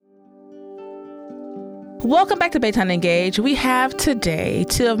Welcome back to Baytown Engage. We have today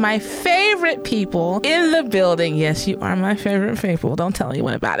two of my favorite people in the building. Yes, you are my favorite people. Don't tell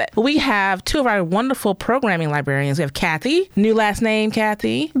anyone about it. We have two of our wonderful programming librarians. We have Kathy, new last name,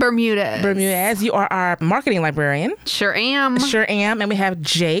 Kathy. Bermudez. You are our marketing librarian. Sure am. And we have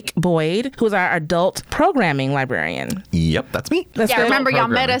Jake Boyd, who's our adult programming librarian. Yep, that's me. Remember y'all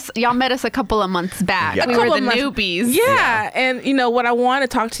met us a couple of months back. Yeah. We were the newbies. Yeah. And you know what I want to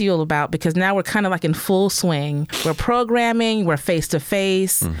talk to you about, because now we're kind of like in full swing. We're programming, we're face to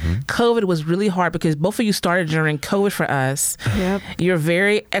face. COVID was really hard because both of you started during COVID for us. Yep. You're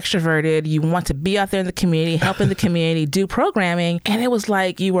very extroverted. You want to be out there in the community, helping the community, do programming. And it was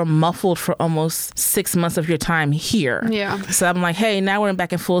like you were muffled for almost 6 months of your time here. Yeah. So I'm like, hey, now we're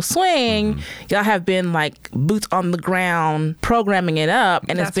back in full swing. Y'all have been like boots on the ground programming it up.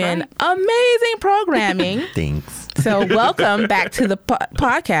 And it's been amazing programming. Thanks. So welcome back to the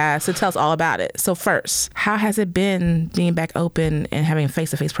podcast to tell us all about it. So first, how has it been being back open and having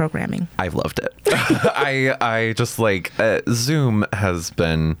face-to-face programming? I've loved it. I just like Zoom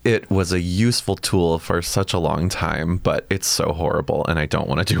it was a useful tool for such a long time, but it's so horrible and I don't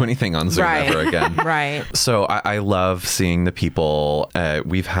want to do anything on Zoom ever again. Right. So I love seeing the people.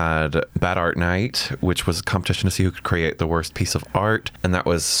 We've had Bad Art Night, which was a competition to see who could create the worst piece of art. And that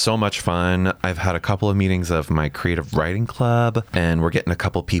was so much fun. I've had a couple of meetings of my creative writing club, and we're getting a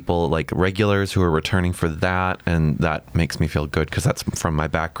couple people like regulars who are returning for that, and that makes me feel good because that's from my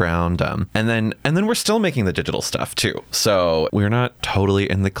background. And then we're still making the digital stuff too, so we're not totally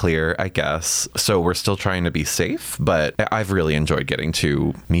in the clear, I guess. So we're still trying to be safe, but I've really enjoyed getting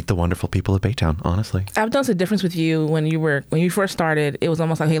to meet the wonderful people of Baytown, honestly. I've noticed a difference with you when you first started. It was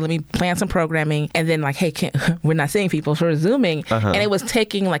almost like, hey, let me plan some programming, and then like, hey, we're not seeing people, so we're Zooming, and it was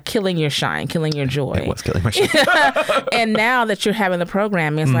killing your shine, killing your joy. It was killing my shine. And now that you're having the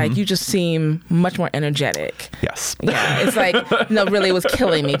program, it's like you just seem much more energetic. Yes. Yeah, it's like, no, really, it was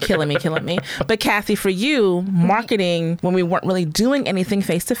killing me. But Kathy, for you, marketing when we weren't really doing anything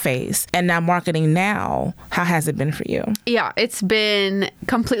face to face, and now marketing now, how has it been for you? Yeah, it's been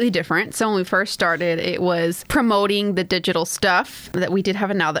completely different. So when we first started, it was promoting the digital stuff that we did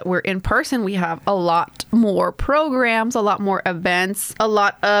have, and now that we're in person, we have a lot more programs, a lot more events, a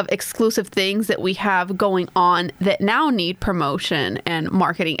lot of exclusive things that we have going on that now need promotion and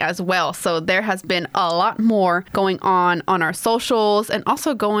marketing as well. So there has been a lot more going on our socials, and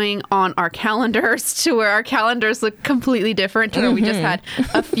also going on our calendars, to where our calendars look completely different, to where we just had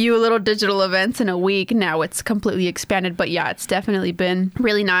a few little digital events in a week. Now it's completely expanded. But yeah, it's definitely been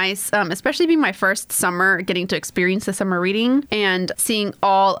really nice, especially being my first summer, getting to experience the summer reading and seeing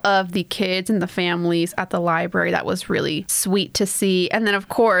all of the kids and the families at the library. That was really sweet to see. And then, of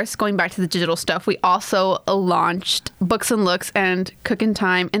course, going back to the digital stuff, we also launched Books and Looks and Cookin'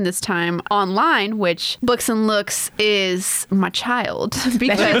 Time, and this time online, which Books and Looks is my child.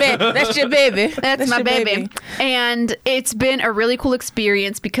 That's your baby. That's my baby. And it's been a really cool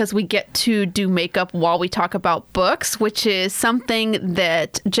experience because we get to do makeup while we talk about books, which is something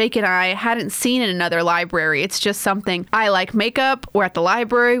that Jake and I hadn't seen in another library. It's just something, I like makeup, we're at the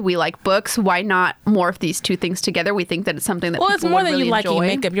library, we like books. Why not morph these two things together? We think that it's something that people it's more than really you liking enjoy.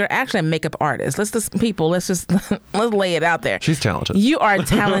 makeup. You're actually a makeup artist. Let's lay it out there. She's talented. You are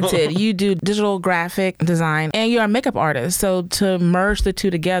talented. You do digital graphic design, and you're a makeup artist. So to merge the two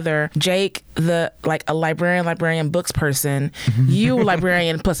together, Jake, a librarian books person, you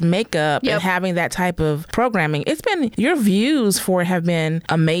librarian plus makeup, and having that type of programming, your views for it have been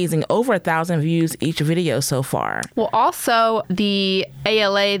amazing. Over 1,000 views each video so far. Well, also the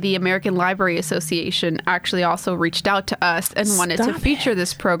ALA, the American Library Association, actually also reached out to us and wanted to feature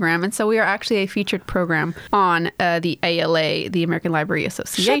this program. And so we are actually a featured program on the ALA, the American Library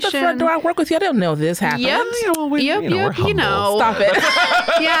Association. Shut the front door. I work with you. I didn't know this happened. Yep. We're humble. Stop it.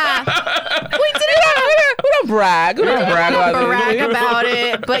 Yeah. We don't brag. We don't brag about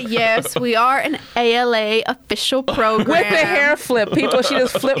it. But yes, we are an ALA official program. With the hair flip. People, she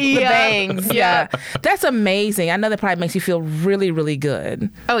just flipped the bangs. Yeah. That's amazing. I know that probably makes you feel really, really good.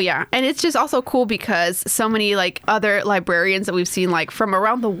 Oh, yeah. And it's just also cool because so many like other librarians that we've seen like from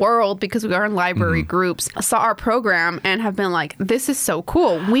around the world, because we are in library groups, saw our program and have been like, this is so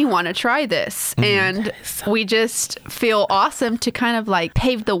cool. We want to try this. And we just feel awesome to kind of like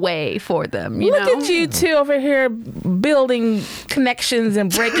pave the way for them. Look at you two over over here building connections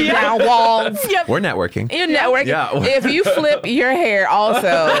and breaking down walls. We're networking. You're networking. Yeah. If you flip your hair also,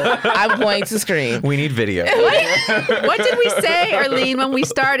 I'm going to scream. We need video. What did we say, Arlene, when we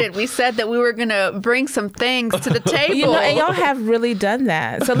started? We said that we were going to bring some things to the table. You know, and y'all have really done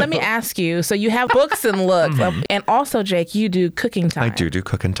that. So let me ask you. So you have books and looks. And also, Jake, you do cooking time. I do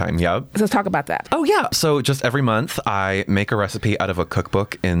cooking time. Yep. So let's talk about that. Oh, yeah. So just every month, I make a recipe out of a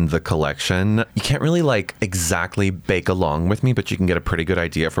cookbook in the collection. You can't really like exactly bake along with me, but you can get a pretty good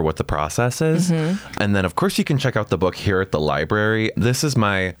idea for what the process is. And then, of course, you can check out the book here at the library. This is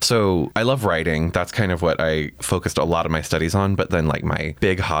so I love writing. That's kind of what I focused a lot of my studies on. But then like my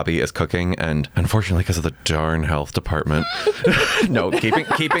big hobby is cooking. And unfortunately, because of the darn health department, no,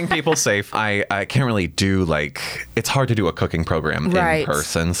 keeping people safe, I can't really do it's hard to do a cooking program in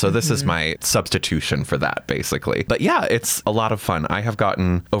person. So this is my substitution for that, basically. But yeah, it's a lot of fun. I have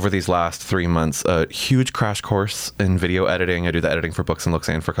gotten over these last 3 months a huge crash course in video editing. I do the editing for Books and Looks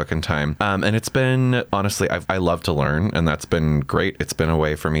and for Cooking Time. And it's been, honestly, I love to learn, and that's been great. It's been a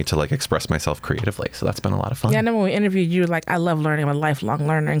way for me to like express myself creatively. So that's been a lot of fun. Yeah, I know when we interviewed you, like, I love learning. I'm a lifelong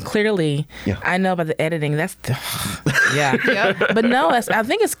learner. And clearly, I know about the editing. That's, But no, I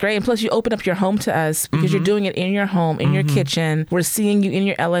think it's great. And plus, you open up your home to us because you're doing it in your home, in your kitchen. We're seeing you in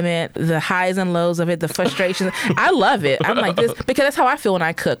your element, the highs and lows of it, the frustrations. I love it. I'm like this because that's how I feel when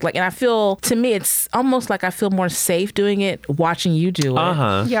I cook. Like, and I feel, to me, it's almost like I feel more safe doing it, watching you do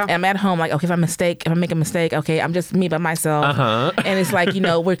it. Yeah. And I'm at home, like, okay, if I make a mistake, okay, I'm just me by myself. And it's like,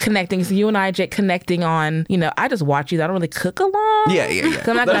 we're connecting. So you and I, Jake, connecting on, I just watch you. I don't really cook along. Yeah. 'Cause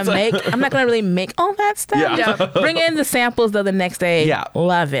I'm not gonna really make all that stuff. Yeah. Bring in the samples though the next day. Yeah.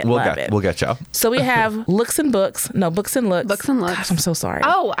 Love it. We'll get you. So we have Books and Looks. Books and Looks. Gosh, I'm so sorry.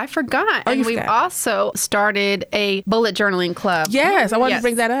 Oh, I forgot. Oh, and you we've forgot. also started a bullet journaling club. Yes, I wanted to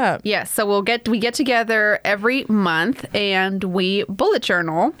bring that up. Yes, so we get together every month and we bullet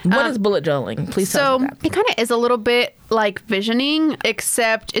journal. What is bullet journaling? Please tell me that. It kind of is a little bit like visioning,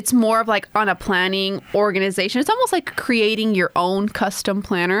 except it's more of like on a planning organization. It's almost like creating your own custom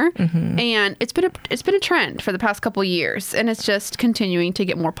planner, and it's been a trend for the past couple of years, and it's just continuing to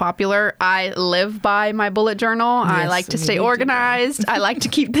get more popular. I live by my bullet journal. I like to stay organized. I like to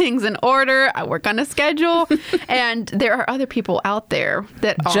keep things in order. I work on a schedule, and there are other people out there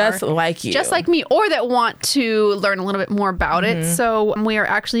that are just like you, just like me, or that want to learn a little bit more about it. So we are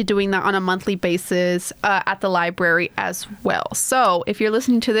actually doing that on a monthly basis at the library as well. So if you're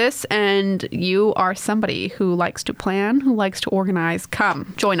listening to this and you are somebody who likes to plan, who likes to organize,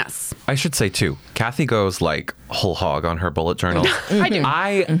 come join us. I should say too, Kathy goes like whole hog on her bullet journal. I do.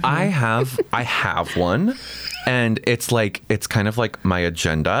 I have one. And it's kind of like my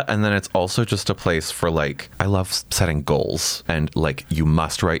agenda. And then it's also just a place for I love setting goals, and you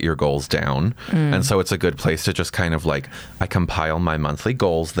must write your goals down. And so it's a good place to just kind of I compile my monthly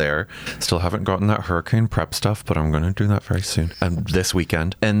goals there. Still haven't gotten that hurricane prep stuff, but I'm going to do that very soon. This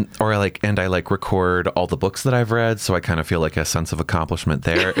weekend. And I record all the books that I've read. So I kind of feel like a sense of accomplishment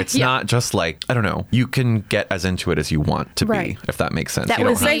there. It's not just I don't know, you can get as into it as you want to be, if that makes sense.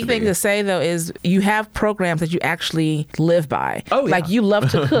 The safe thing to say though is you have programs that you actually live by. Oh, yeah. Like you love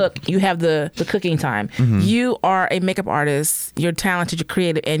to cook. You have the cooking time. You are a makeup artist. You're talented. You're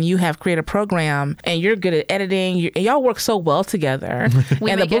creative, and you have created a program. And you're good at editing. And y'all work so well together.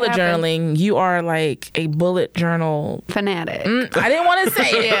 And the bullet journaling, you are like a bullet journal fanatic. I didn't want to say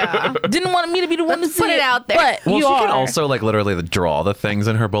it. Didn't want me to be the one to say put it out there. But well, you she are. can also literally draw the things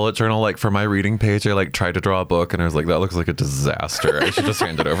in her bullet journal. Like for my reading page, I tried to draw a book, and I was like, that looks like a disaster. I should just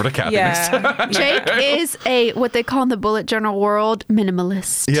hand it over to Kathy next time. Jake is what they call in the bullet journal world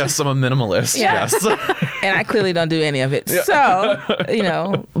minimalist. Yes, I'm a minimalist. Yeah. Yes. And I clearly don't do any of it. Yeah.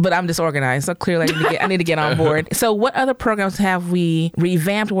 So, but I'm disorganized. So clearly I need to get on board. So what other programs have we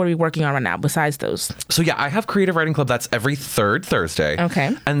revamped? What are we working on right now besides those? So yeah, I have Creative Writing Club. That's every third Thursday.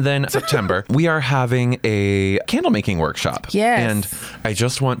 Okay. And then September, we are having a candle making workshop. Yes. And I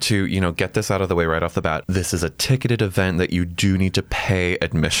just want to, get this out of the way right off the bat. This is a ticketed event that you do need to pay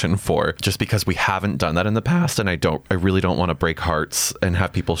admission for, just because we haven't done that in the past. And I really don't want to break hearts and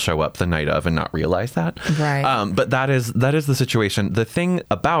have people show up the night of and not realize that. Right. But that is the situation. The thing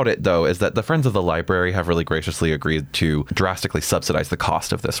about it, though, is that the Friends of the Library have really graciously agreed to drastically subsidize the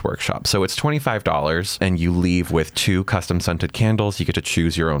cost of this workshop. So it's $25, and you leave with 2 custom scented candles. You get to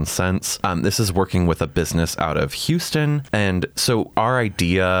choose your own scents. This is working with a business out of Houston. And so our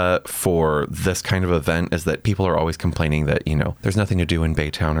idea for this kind of event is that people are always complaining that, there's nothing to do in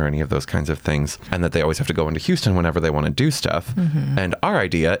Baytown or any of those kinds of things, and that they always have to go into Houston whenever they want to do stuff. And our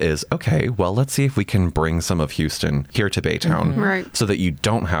idea is, okay, well, let's see if we can bring some of Houston here to Baytown Right. so that you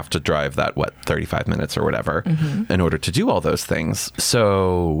don't have to drive that, 35 minutes or whatever in order to do all those things.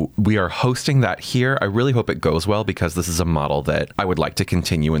 So we are hosting that here. I really hope it goes well because this is a model that I would like to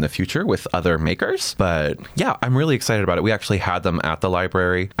continue in the future with other makers. But yeah, I'm really excited about it. We actually had them at the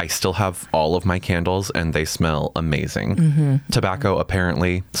library. I still have all of my candles and they smell amazing. Tobacco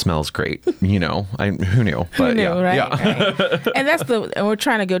apparently smells great. You know, who knew? But Who knew, yeah, right? yeah. Right. And we're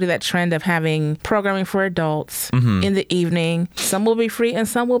trying to go to that trend of having programming for adults in the evening. Some will be free and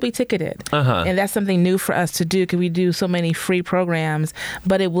some will be ticketed. And that's something new for us to do because we do so many free programs,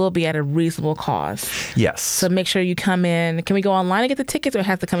 but it will be at a reasonable cost. Yes. So make sure you come in. Can we go online and get the tickets or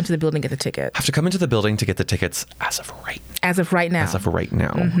have to come into the building and get the ticket? Have to come into the building to get the tickets as of right now. As of right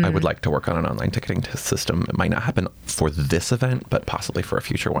now, I would like to work on an online ticketing system. It might not happen for this event, but possibly for a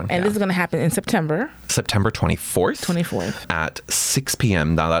future one. And this is going to happen in September 24th at 6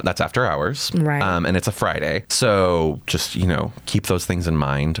 p.m. Now that's after hours. Right. And it's a Friday. So just, keep those things in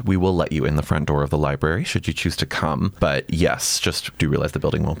mind. We will let you in the front door of the library should you choose to come. But yes, just do realize the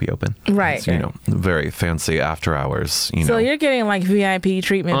building won't be open. Right. It's, very fancy after hours. So you're getting like VIP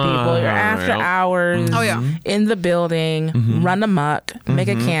treatment, people. You're after hours in the building, run amok, make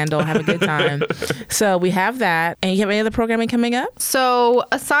a candle, have a good time. So we have that. And you have any other programming coming up? So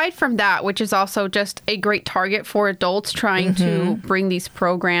aside from that, which is also just a great target for adults trying to bring these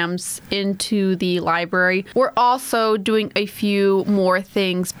programs into the library, we're also doing a few more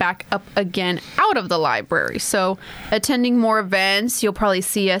things back up again out of the library. So attending more events, you'll probably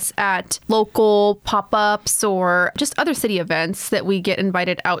see us at local pop-ups or just other city events that we get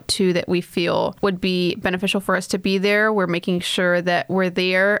invited out to that we feel would be beneficial for us to be there. We're making sure that we're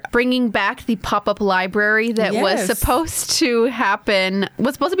there, bringing back the pop-up library that was supposed to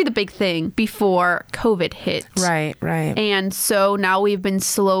be the big thing before COVID hit. Right. And so now we've been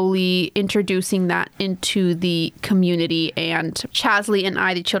slowly introducing that into the community. And Chasley and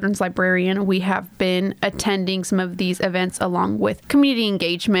I, the children's librarian, we have been attending some of these events along with community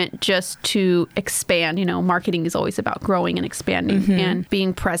engagement just to expand. Marketing is always about growing and expanding and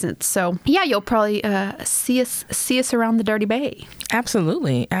being present. So yeah, you'll probably see us around the Dirty Bay.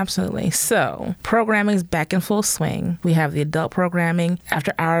 Absolutely. So programming's back in full swing. We have the adult programming,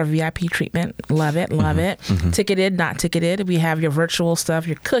 after hour VIP treatment. Love it. Ticketed, not ticketed. We have your virtual stuff.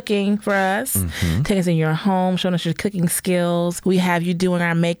 You're cooking for us. Taking us in your home, showing us your cooking skills. We have you doing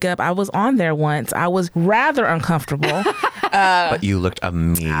our makeup. I was on there once. I was rather uncomfortable. But you looked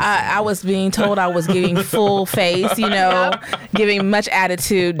amazing. I was being told I was giving full face, giving much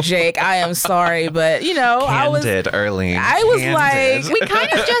attitude, Jake. I am sorry, but I was Early. I was like,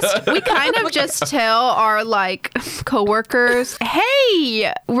 We kind of just tell our coworkers,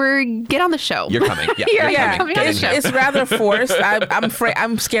 "Hey, get on the show. You're coming. Yeah, you're coming. Get in here. it's rather forced.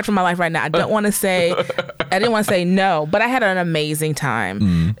 I'm scared for my life right now. I didn't want to say no, but I had an amazing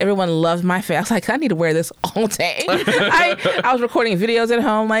time. Everyone loved my face. I was like, I need to wear this all day. I was recording videos at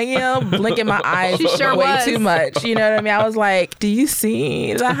home, blinking my eyes way too much. You know what I mean? I was like, do you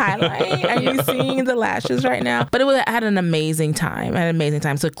see the highlight? Are you seeing the lashes right now? But I had an amazing time.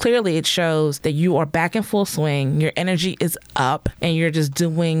 So clearly it shows that you are back in full swing. Your energy is up and you're just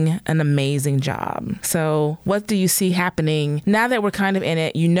doing an amazing job. So what do you see happening now that we're kind of in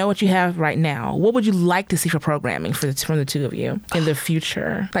it? You know what you have right now. What would you like to see for programming from the two of you in the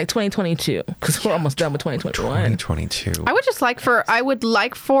future? Like 2022, because we're almost done with 2021. 2022. I would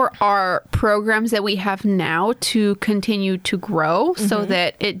like for our programs that we have now to continue to grow so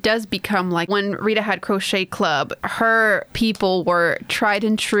that it does become like when Rita had Crochet Club, her people were tried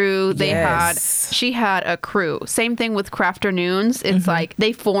and true. She had a crew. Same thing with Crafternoons. It's like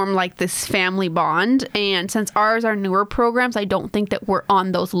they form like this family bond. And since ours are newer programs, I don't think that we're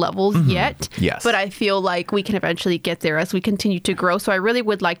on those levels yet. Yes. But I feel like we can eventually get there as we continue to grow. So I really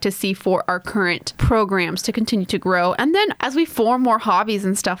would like to see for our current programs to continue to grow. And then as we form more hobbies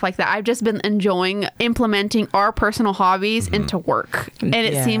and stuff like that, I've just been enjoying implementing our personal hobbies into work. And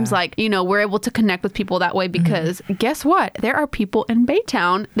it seems like, we're able to connect with people that way because guess what? There are people in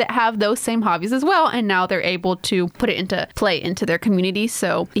Baytown that have those same hobbies as well. And now they're able to put it into play into their community.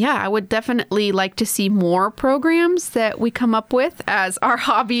 So yeah, I would definitely like to see more programs that we come up with as our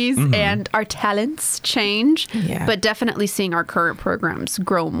hobbies and our talents change. Yeah. But definitely seeing our current programs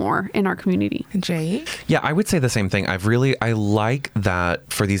grow more in our community. Jake? Yeah, I would say the same thing. I like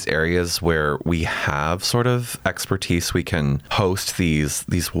that for these areas where we have sort of expertise, we can host these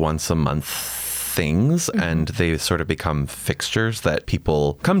once a month things and they sort of become fixtures that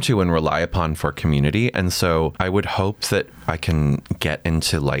people come to and rely upon for community. And so I would hope that I can get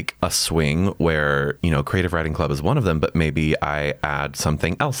into like a swing where, you know, Creative Writing Club is one of them, but maybe I add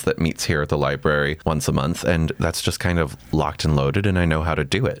something else that meets here at the library once a month, and that's just kind of locked and loaded, and I know how to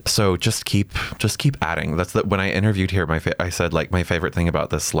do it. So just keep adding. That's when I interviewed here, I said like my favorite thing about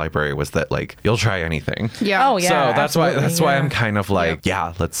this library was that like you'll try anything. Yeah. Oh yeah. So that's absolutely, why I'm kind of like,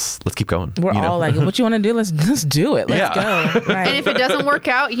 let's keep going. We're all like, what you want to do? Let's do it. Let's go. Right. And if it doesn't work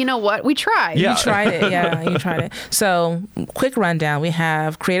out, you know what? We tried. Yeah. You tried it. Yeah, you tried it. So, quick rundown. We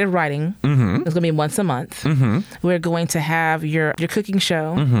have creative writing. Mm-hmm. It's going to be once a month. Mm-hmm. We're going to have your cooking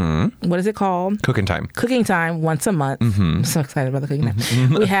show. Mm-hmm. What is it called? Cooking time. Cooking time once a month. Mm-hmm. I'm so excited about the cooking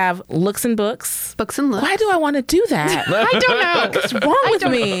time. We have looks and books. Books and looks. Why do I want to do that? I don't know. What's wrong with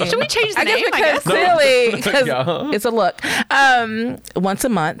me? Should we change the name? Because silly. Because it's a look. Once a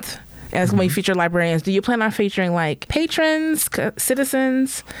month. And it's when we feature librarians. Do you plan on featuring like patrons,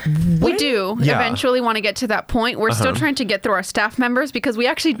 citizens? We do eventually want to get to that point. We're still trying to get through our staff members because we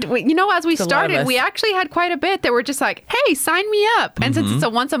actually, as we started, we actually had quite a bit that were just like, hey, sign me up. And since it's a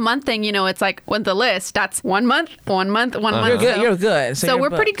once a month thing, it's like with the list, that's 1 month, 1 month, 1 month. You're good. So we're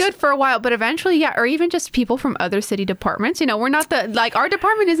pretty good for a while, but eventually, or even just people from other city departments. We're not our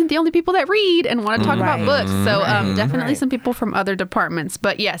department isn't the only people that read and want to talk about books. So definitely some people from other departments.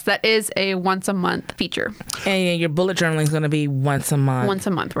 But yes, that is a once a month feature. And your bullet journaling is going to be once a month. Once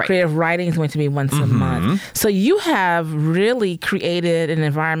a month, right. Creative writing is going to be once a month. So you have really created an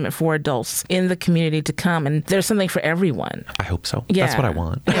environment for adults in the community to come, and there's something for everyone. I hope so. Yeah. That's what I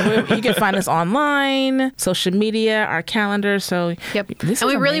want. You can find us online, social media, our calendar. So and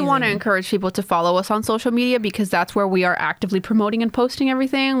we really want to encourage people to follow us on social media because that's where we are actively promoting and posting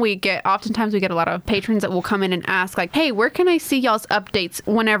everything. Oftentimes we get a lot of patrons that will come in and ask like, hey, where can I see y'all's updates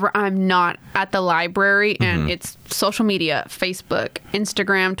whenever I'm not at the library? And it's social media, Facebook,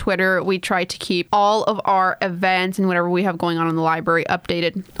 Instagram, Twitter. We try to keep all of our events and whatever we have going on in the library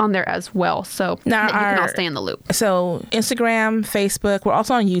updated on there as well. So now that you can all stay in the loop. So Instagram, Facebook, we're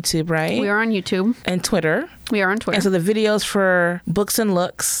also on YouTube, right? We are on YouTube. And Twitter. We are on Twitter. And so the videos for Books and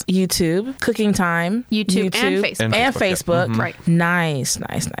Looks, YouTube, Cooking Time, YouTube and Facebook. And Facebook. Right. Nice.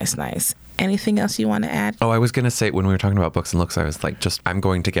 Anything else you want to add? Oh, I was going to say, when we were talking about Books and Looks, I was like, I'm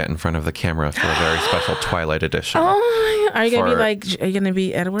going to get in front of the camera for a very special Twilight edition. Oh, are you going to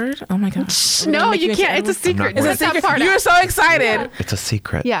be Edward? Oh my gosh. No, you can't. It's a secret. It's a secret. You're so excited. It's a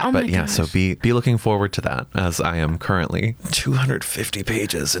secret. Yeah. Oh but my gosh. So be looking forward to that, as I am currently 250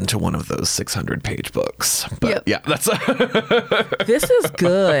 pages into one of those 600-page books. But that's... This is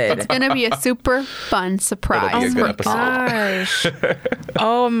good. It's going to be a super fun surprise. It'll be a good for all. Gosh.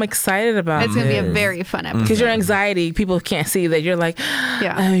 Oh, I'm excited about It's going to be a very fun episode. because your anxiety, people can't see that you're like,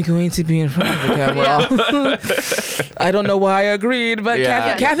 I'm going to be in front of the camera. I don't know why I agreed, but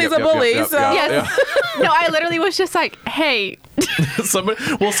Kathy's a bully. Yes. No, I literally was just like, hey. Somebody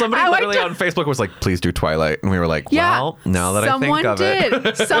literally on Facebook was like, please do Twilight. And we were like, well, now that I think of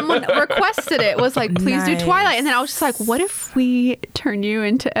it. Someone requested it, was like, please do Twilight. And then I was just like, what if we turn you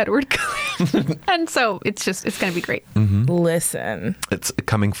into Edward Cullen? And so it's going to be great. Listen. It's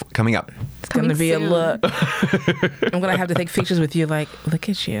coming up. It's going to be a look. I'm going to have to take pictures with you like, look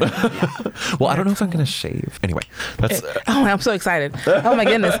at you. Well, I don't know if I'm going to shave. Anyway, that's... Oh, I'm so excited. Oh my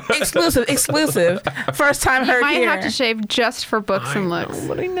goodness. Exclusive. First time heard might here. have to shave just for Books and Looks.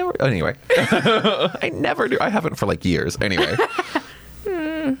 But I never... Anyway. I never do. I haven't for like years. Anyway.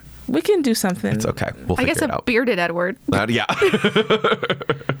 We can do something. It's okay. We'll I figure guess it out. Bearded Edward. Yeah.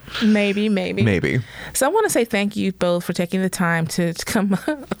 Maybe. Maybe. So I want to say thank you both for taking the time to come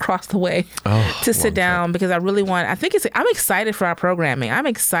across the way to sit down because I'm excited for our programming. I'm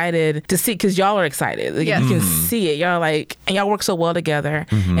excited to see because y'all are excited. Yes. You can see it. Y'all and y'all work so well together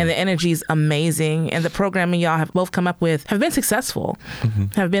and the energy is amazing and the programming y'all have both come up with have been successful.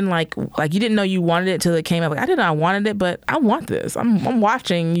 Have been like you didn't know you wanted it till it came up. Like I didn't know I wanted it, but I want this. I'm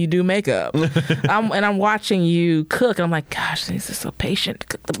watching you do makeup. I'm watching you cook and I'm like, gosh, this is so patient to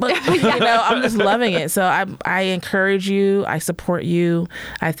cook the book. I'm just loving it. So I encourage you. I support you.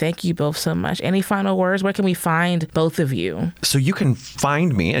 I thank you both so much. Any final words? Where can we find both of you? So you can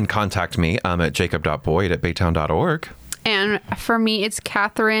find me and contact me at jacob.boyd@baytown.org. And for me, it's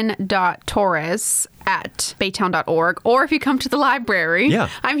Catherine.Torres@baytown.org. Or if you come to the library,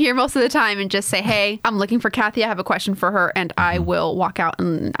 I'm here most of the time and just say, hey, I'm looking for Kathy. I have a question for her. And I will walk out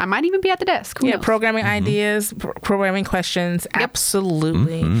and I might even be at the desk. Who knows? Programming ideas, programming questions. Yep.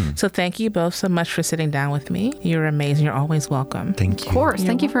 Absolutely. So thank you both so much for sitting down with me. You're amazing. You're always welcome. Thank you. Of course.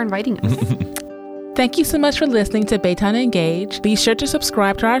 Thank you for inviting us. Thank you so much for listening to Baytown Engage. Be sure to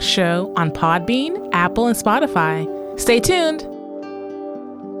subscribe to our show on Podbean, Apple, and Spotify. Stay tuned.